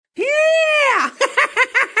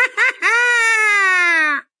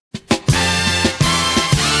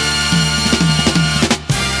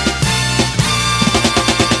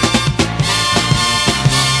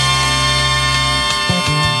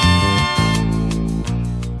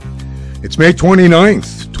It's May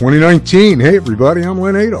 29th, 2019. Hey, everybody, I'm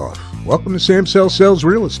Len Adolph. Welcome to Sam Sells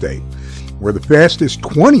Real Estate. We're the fastest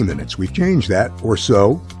 20 minutes. We've changed that or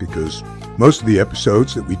so because most of the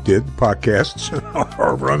episodes that we did, the podcasts,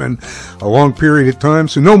 are running a long period of time,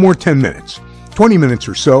 so no more 10 minutes. 20 minutes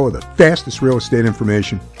or so of the fastest real estate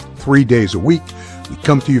information 3 days a week. We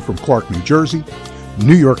come to you from Clark, New Jersey,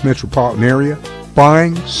 New York metropolitan area,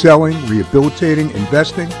 buying, selling, rehabilitating,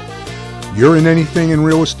 investing. If you're in anything in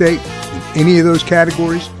real estate, in any of those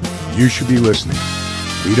categories, you should be listening.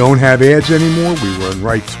 We don't have ads anymore. We run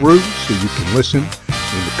right through so you can listen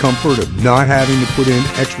in the comfort of not having to put in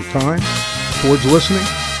extra time towards listening.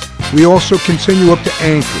 We also continue up to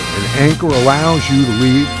Anchor, and Anchor allows you to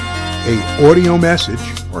leave an audio message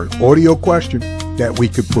or an audio question that we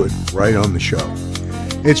could put right on the show.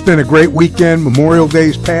 It's been a great weekend. Memorial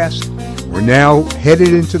Day's passed. We're now headed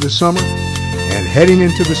into the summer, and heading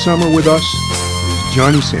into the summer with us is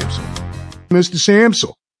Johnny Sampson. Mr.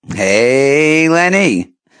 Sampson. Hey,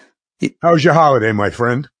 Lenny. How was your holiday, my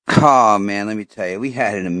friend? Oh, man, let me tell you, we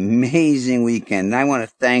had an amazing weekend. And I want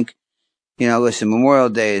to thank, listen, Memorial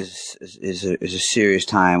Day is a serious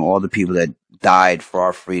time. All the people that died for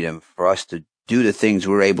our freedom, for us to do the things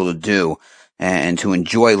we're able to do and to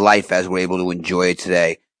enjoy life as we're able to enjoy it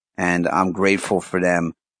today. And I'm grateful for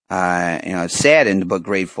them. Saddened, but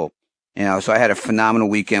grateful. So I had a phenomenal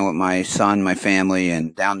weekend with my son, my family,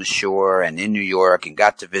 and down the shore and in New York, and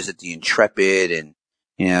got to visit the Intrepid and,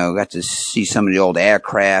 got to see some of the old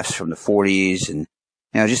aircrafts from the 40s and,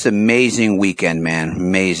 just amazing weekend, man.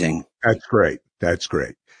 Amazing. That's great. That's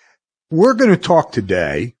great. We're going to talk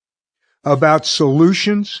today about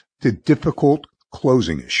solutions to difficult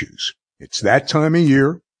closing issues. It's that time of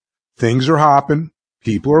year. Things are hopping.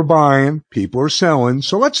 People are buying. People are selling.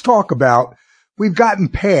 So let's talk about, we've gotten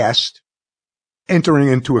past entering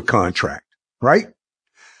into a contract, right?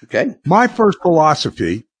 Okay. My first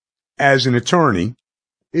philosophy as an attorney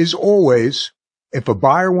is always, if a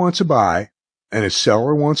buyer wants to buy and a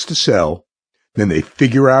seller wants to sell, then they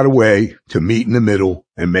figure out a way to meet in the middle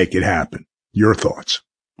and make it happen. Your thoughts?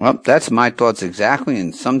 Well, that's my thoughts exactly.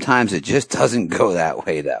 And sometimes it just doesn't go that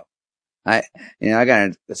way, though. I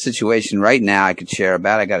got a situation right now I could share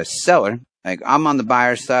about. I got a seller. Like, I'm on the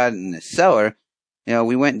buyer's side, and the seller,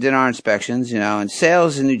 we went and did our inspections, and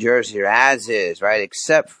sales in New Jersey are as is, right?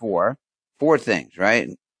 Except for 4 things, right?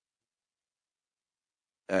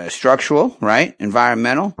 Structural, right?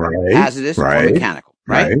 Environmental, right, hazardous, right, or mechanical,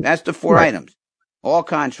 right? That's the 4 items. All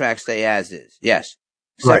contracts stay as is. Yes.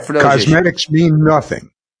 Except for those cosmetics issues. Mean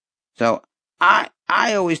nothing. So I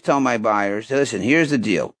always tell my buyers, listen, here's the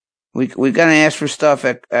deal. We're going to ask for stuff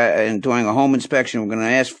during a home inspection. We're going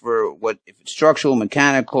to ask for if it's structural,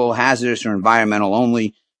 mechanical, hazardous, or environmental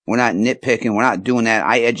only. We're not nitpicking. We're not doing that.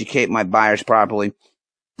 I educate my buyers properly.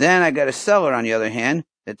 Then I got a seller, on the other hand,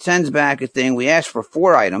 that sends back a thing. We ask for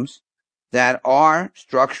 4 items that are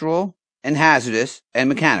structural and hazardous and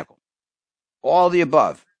mechanical. All the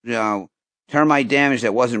above. Termite damage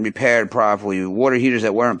that wasn't repaired properly, water heaters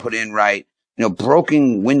that weren't put in right.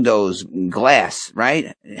 Broken windows, glass,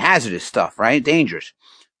 right? Hazardous stuff, right? Dangerous.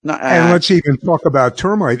 And let's even talk about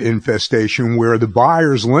termite infestation where the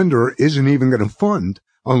buyer's lender isn't even going to fund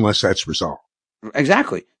unless that's resolved.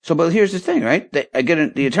 Exactly. So, but here's the thing, right?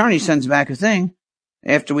 The attorney sends back a thing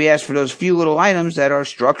after we ask for those few little items that are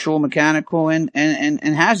structural, mechanical, and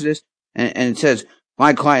hazardous. And it says,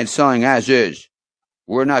 my client's selling as is.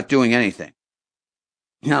 We're not doing anything.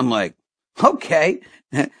 And I'm like, okay,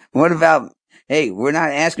 what about, hey, we're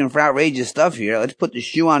not asking for outrageous stuff here. Let's put the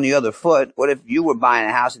shoe on the other foot. What if you were buying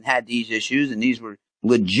a house and had these issues and these were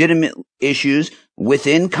legitimate issues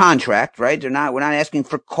within contract, right? We're not asking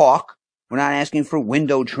for caulk. We're not asking for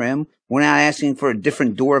window trim. We're not asking for a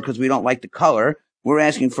different door because we don't like the color. We're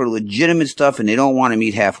asking for legitimate stuff and they don't want to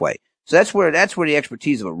meet halfway. So that's where the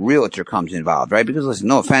expertise of a realtor comes involved, right? Because listen,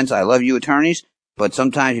 no offense, I love you attorneys, but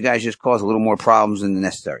sometimes you guys just cause a little more problems than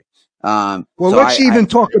necessary.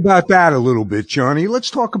 Let's talk about that a little bit, Johnny. Let's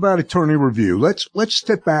talk about attorney review. Let's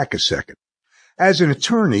step back a second. As an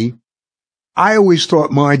attorney, I always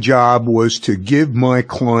thought my job was to give my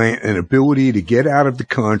client an ability to get out of the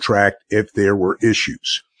contract if there were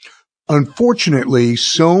issues. Unfortunately,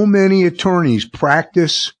 so many attorneys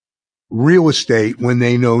practice real estate when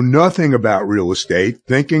they know nothing about real estate,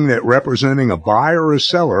 thinking that representing a buyer or a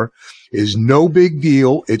seller is no big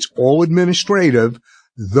deal. It's all administrative.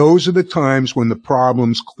 Those are the times when the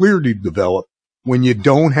problems clearly develop, when you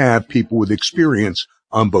don't have people with experience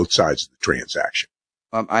on both sides of the transaction.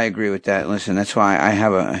 I agree with that. Listen, that's why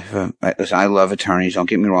listen, I love attorneys. Don't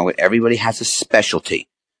get me wrong, but everybody has a specialty.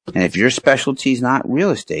 And if your specialty is not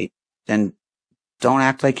real estate, then don't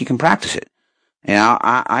act like you can practice it. You know,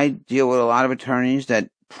 I deal with a lot of attorneys that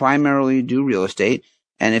primarily do real estate.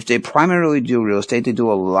 And if they primarily do real estate, they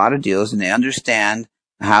do a lot of deals and they understand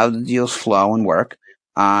how the deals flow and work.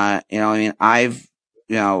 I've,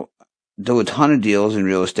 do a ton of deals in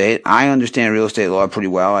real estate. I understand real estate law pretty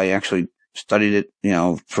well. I actually studied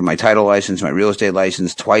it, for my title license, my real estate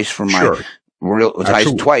license, twice for my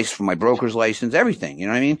twice for my broker's license, everything. You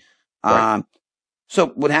know what I mean? Right. So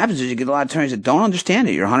what happens is you get a lot of attorneys that don't understand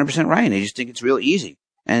it. You're 100% right. And they just think it's real easy.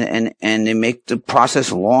 And they make the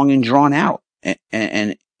process long and drawn out.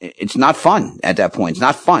 And it's not fun at that point. It's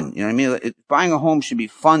not fun. You know what I mean? Buying a home should be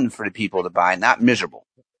fun for the people to buy, not miserable.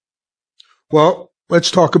 Well, let's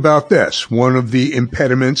talk about this. One of the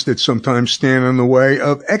impediments that sometimes stand in the way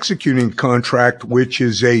of executing a contract, which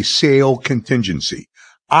is a sale contingency.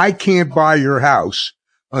 I can't buy your house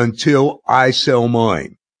until I sell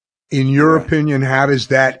mine. In your opinion, how does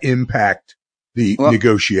that impact the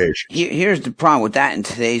negotiation? Here's the problem with that in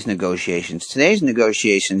today's negotiations. Today's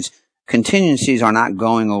negotiations, contingencies are not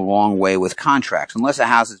going a long way with contracts. Unless a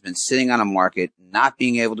house has been sitting on a market, not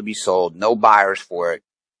being able to be sold, no buyers for it,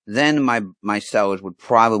 then my sellers would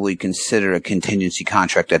probably consider a contingency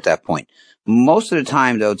contract at that point. Most of the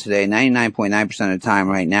time, though, today, 99.9% of the time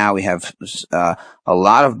right now, we have a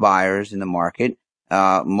lot of buyers in the market,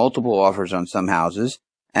 multiple offers on some houses.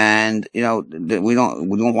 And, we don't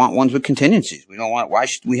want ones with contingencies. We don't want, why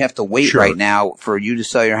should we have to wait right now for you to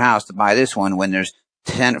sell your house to buy this one when there's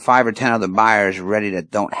 5 or 10 other buyers ready that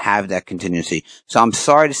don't have that contingency? So I'm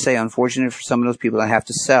sorry to say, unfortunately for some of those people that have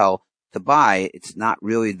to sell to buy, it's not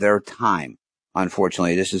really their time.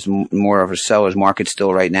 Unfortunately, this is more of a seller's market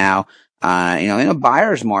still right now. In a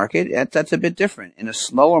buyer's market, that's a bit different. In a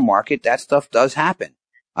slower market, that stuff does happen.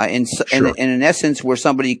 In essence, where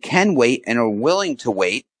somebody can wait and are willing to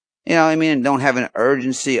wait, and don't have an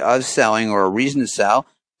urgency of selling or a reason to sell,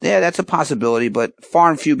 that's a possibility, but far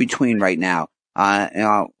and few between right now.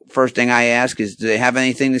 First thing I ask is, do they have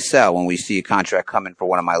anything to sell when we see a contract coming for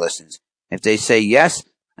one of my listings? If they say yes,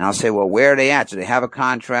 and I'll say, well, where are they at? Do they have a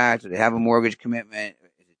contract? Do they have a mortgage commitment?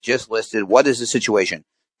 Is it just listed? What is the situation?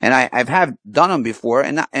 And I've done them before,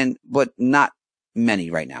 but not many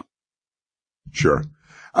right now. Sure.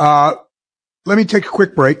 Let me take a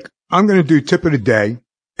quick break. I'm going to do tip of the day,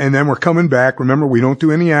 and then we're coming back. Remember, we don't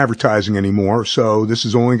do any advertising anymore, so this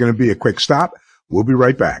is only going to be a quick stop. We'll be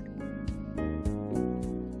right back.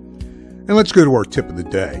 And let's go to our tip of the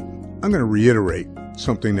day. I'm going to reiterate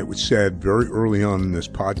something that was said very early on in this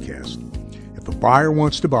podcast. If a buyer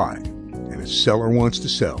wants to buy and a seller wants to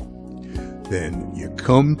sell, then you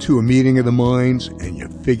come to a meeting of the minds and you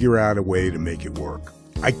figure out a way to make it work.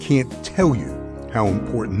 I can't tell you how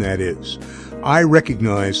important that is. I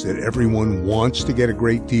recognize that everyone wants to get a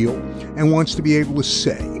great deal and wants to be able to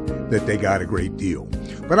say that they got a great deal.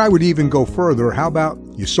 But I would even go further. How about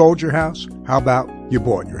you sold your house? How about you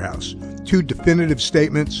bought your house? 2 definitive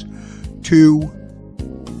statements, 2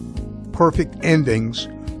 perfect endings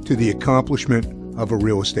to the accomplishment of a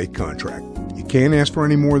real estate contract. You can't ask for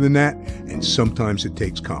any more than that, and sometimes it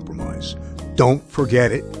takes compromise. Don't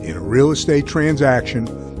forget it. In a real estate transaction,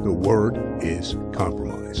 the word is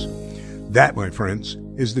compromise. That, my friends,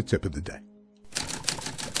 is the tip of the day.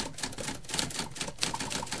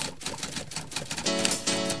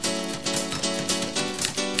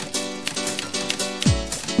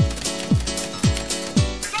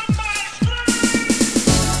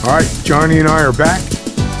 All right, Johnny and I are back.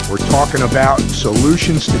 We're talking about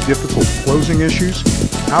solutions to difficult closing issues.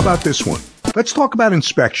 How about this one? Let's talk about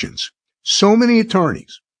inspections. So many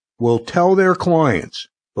attorneys will tell their clients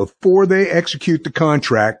before they execute the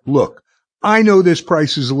contract, look, I know this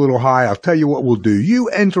price is a little high. I'll tell you what we'll do. You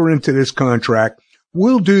enter into this contract.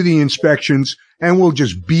 We'll do the inspections and we'll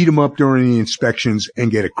just beat them up during the inspections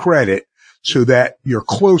and get a credit so that you're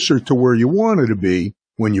closer to where you wanted to be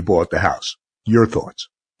when you bought the house. Your thoughts?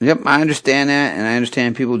 Yep, I understand that, and I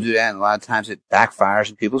understand people do that, and a lot of times it backfires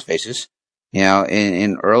in people's faces.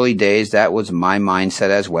 In early days, that was my mindset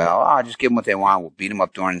as well. I'll just give them what they want. We'll beat them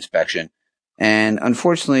up during inspection. And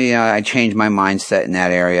unfortunately, I changed my mindset in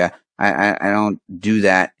that area. I don't do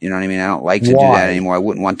that. You know what I mean? I don't like to do that anymore. I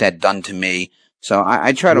wouldn't want that done to me. So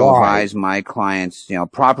I try to advise my clients,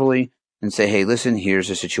 properly and say, hey, listen, here's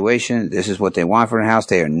the situation. This is what they want for the house.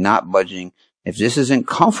 They are not budging. If this isn't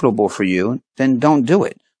comfortable for you, then don't do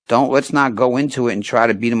it. Let's not go into it and try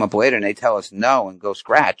to beat them up later and they tell us no and go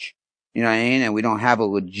scratch. You know what I mean? And we don't have a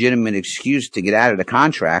legitimate excuse to get out of the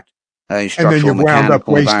contract. Structural, and then you wound up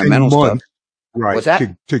wasting months, right? What's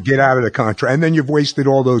that? To get out of the contract. And then you've wasted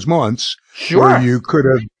all those months where you could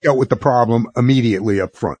have dealt with the problem immediately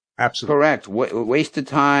up front. Absolutely. Correct. Wasted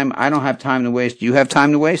time. I don't have time to waste. Do you have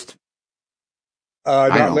time to waste?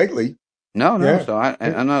 Not lately. No. So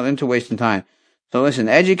I'm not into wasting time. So listen,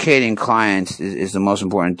 educating clients is the most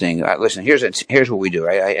important thing. Listen, here's what we do.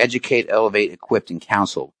 I educate, elevate, equip, and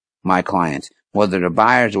counsel my clients, whether they're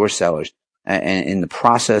buyers or sellers, and in the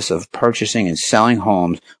process of purchasing and selling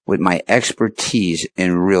homes with my expertise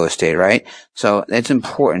in real estate, right? So it's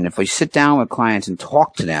important. If we sit down with clients and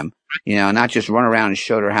talk to them, not just run around and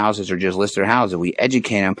show their houses or just list their houses, we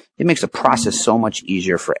educate them. It makes the process so much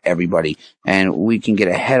easier for everybody, and we can get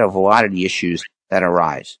ahead of a lot of the issues that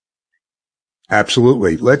arise.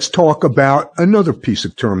 Absolutely. Let's talk about another piece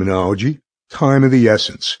of terminology, time of the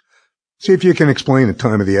essence. See if you can explain the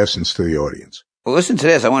time of the essence to the audience. Well, listen to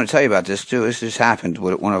this. I want to tell you about this too. This just happened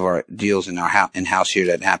with one of our deals in our in-house here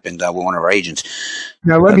that happened with one of our agents.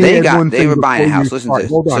 Now, let me add one thing. They were buying a house. Listen to this.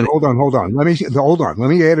 Hold on. Let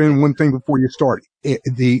me add in one thing before you start.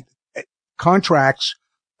 The contracts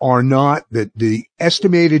are not that the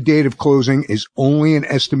estimated date of closing is only an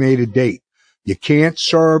estimated date. You can't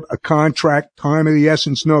serve a contract time of the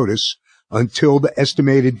essence notice until the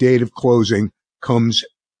estimated date of closing comes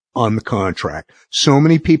on the contract. So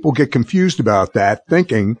many people get confused about that,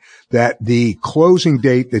 thinking that the closing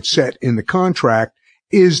date that's set in the contract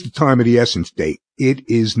is the time of the essence date. It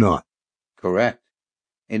is not. Correct.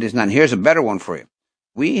 It is not. Here's a better one for you.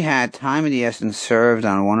 We had time of the essence served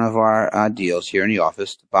on one of our deals here in the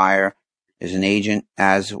office. The buyer is an agent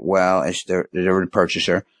as well as the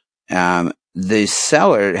purchaser. The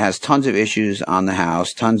seller has tons of issues on the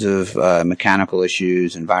house, tons of mechanical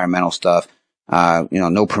issues, environmental stuff.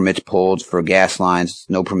 No permits pulled for gas lines,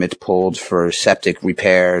 no permits pulled for septic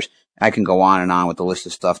repairs. I can go on and on with the list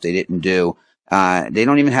of stuff they didn't do. They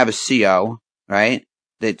don't even have a CO, right?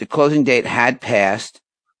 The closing date had passed.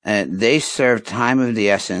 They served time of the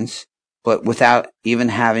essence, but without even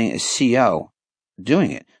having a CO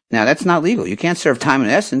doing it. Now, that's not legal. You can't serve time of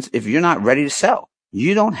the essence if you're not ready to sell.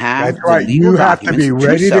 You don't have That's right. You have to be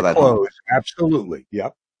ready to close. Absolutely.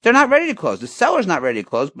 Yep. They're not ready to close. The seller's not ready to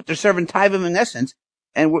close, but they're serving time of an essence.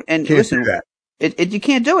 And can't listen, do that. You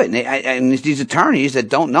can't do it. And these attorneys that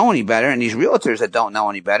don't know any better, and these realtors that don't know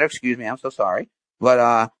any better, excuse me, I'm so sorry,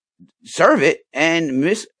 but serve it and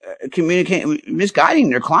misguiding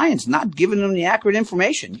their clients, not giving them the accurate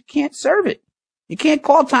information. You can't serve it. You can't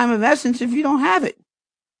call time of essence if you don't have it.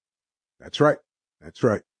 That's right. That's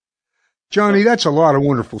right. Johnny, that's a lot of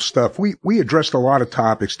wonderful stuff. We addressed a lot of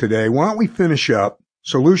topics today. Why don't we finish up?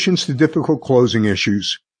 Solutions to difficult closing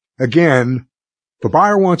issues. Again, if a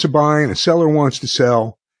buyer wants to buy and a seller wants to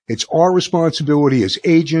sell, it's our responsibility as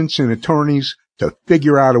agents and attorneys to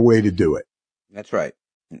figure out a way to do it. That's right.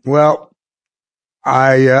 Well,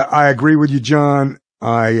 I agree with you, John.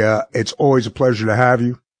 It's always a pleasure to have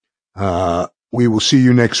you. We will see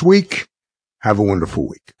you next week. Have a wonderful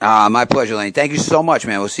week. My pleasure, Lane. Thank you so much,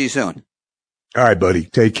 man. We'll see you soon. All right, buddy.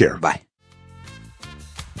 Take care. Bye.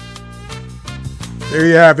 There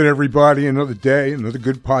you have it, everybody. Another day, another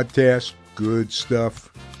good podcast. Good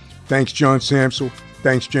stuff. Thanks, John Samsel.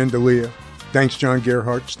 Thanks, Jen D'Elia. Thanks, John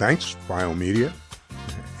Gerhardt. Thanks, File Media.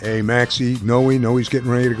 Hey, Maxie, Noe's getting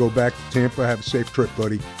ready to go back to Tampa. Have a safe trip,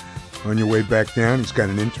 buddy. On your way back down. He's got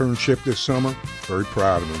an internship this summer. Very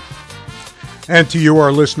proud of him. And to you,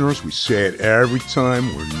 our listeners, we say it every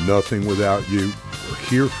time. We're nothing without you. We're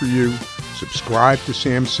here for you. Subscribe to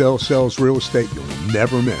Sam Sells Real Estate. You'll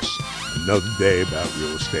never miss another day about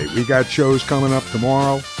real estate. We got shows coming up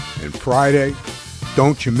tomorrow and Friday.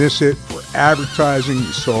 Don't you miss it. We're advertising.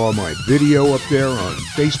 You saw my video up there on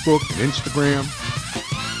Facebook and Instagram,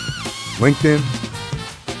 LinkedIn.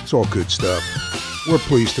 It's all good stuff. We're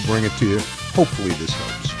pleased to bring it to you. Hopefully this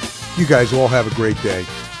helps. You guys all have a great day.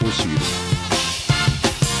 We'll see you tomorrow.